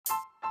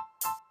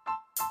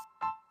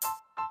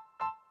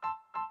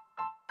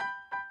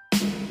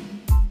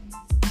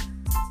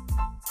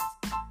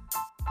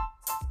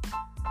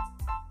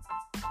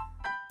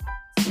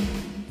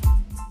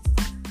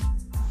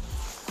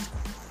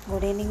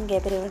Good evening,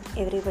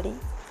 everybody.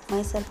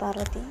 Myself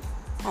Parvati.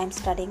 I am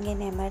studying in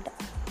MEd,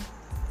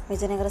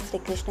 Vijayanagara Sri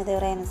Krishna Deva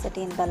Raya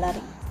University in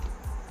Ballari.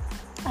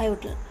 I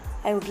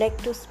would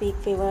like to speak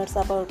few words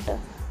about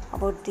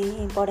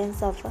the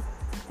importance of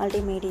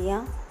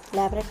multimedia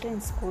laboratory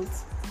in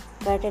schools,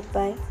 guided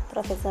by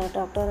Professor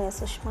Dr.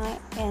 Sushma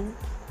N.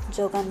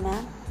 Jogan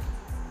ma'am.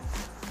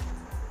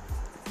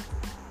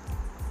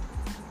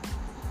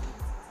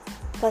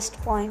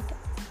 First point,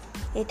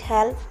 it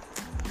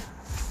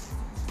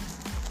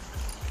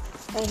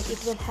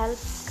will help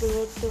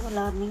creative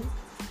learning,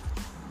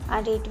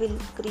 and it will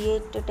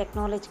create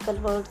technological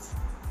words,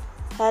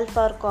 help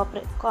for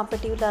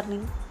cooperative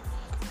learning,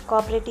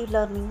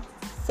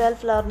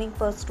 self-learning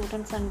for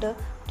students and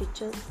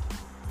teachers,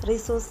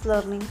 resource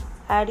learning,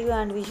 audio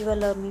and visual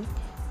learning,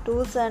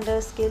 tools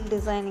and skill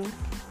designing.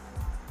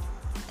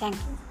 Thank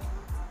you.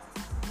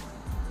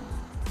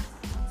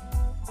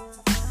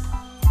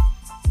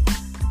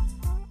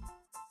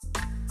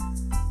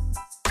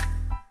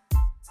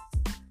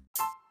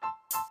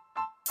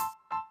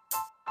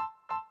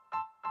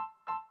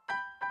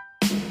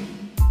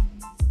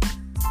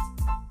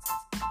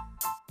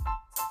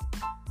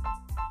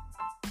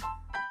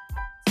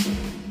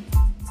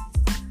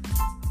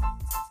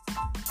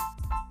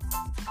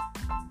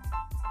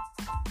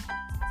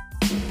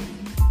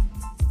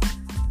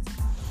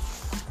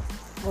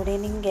 Good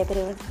evening,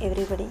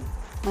 everybody.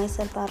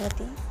 Myself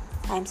Parvati.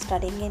 I am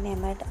studying in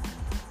MEd,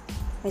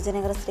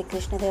 Vijayanagara Sri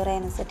Krishna Deva Raya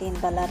University in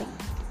Ballari.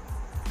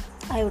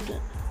 I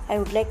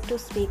would like to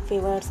speak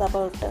few words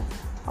about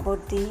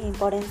the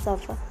importance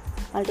of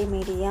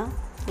multimedia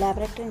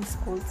laboratory in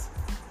schools,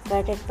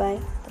 guided by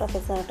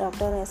Professor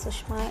Dr.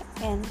 Sushma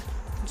N.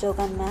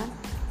 Jogan ma'am.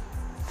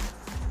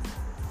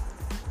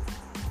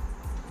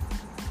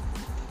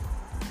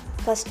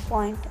 First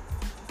point,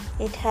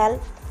 it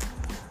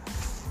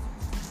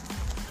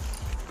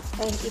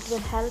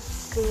will help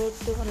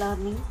creative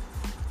learning,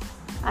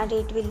 and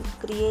it will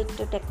create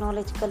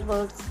technological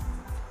words,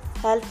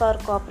 help for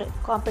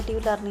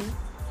cooperative learning,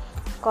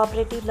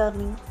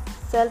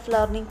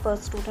 self-learning for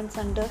students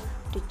and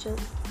teachers,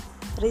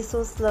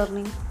 resource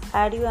learning,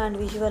 audio and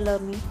visual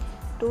learning,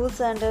 tools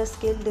and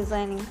skill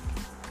designing.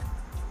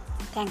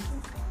 Thank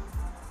you.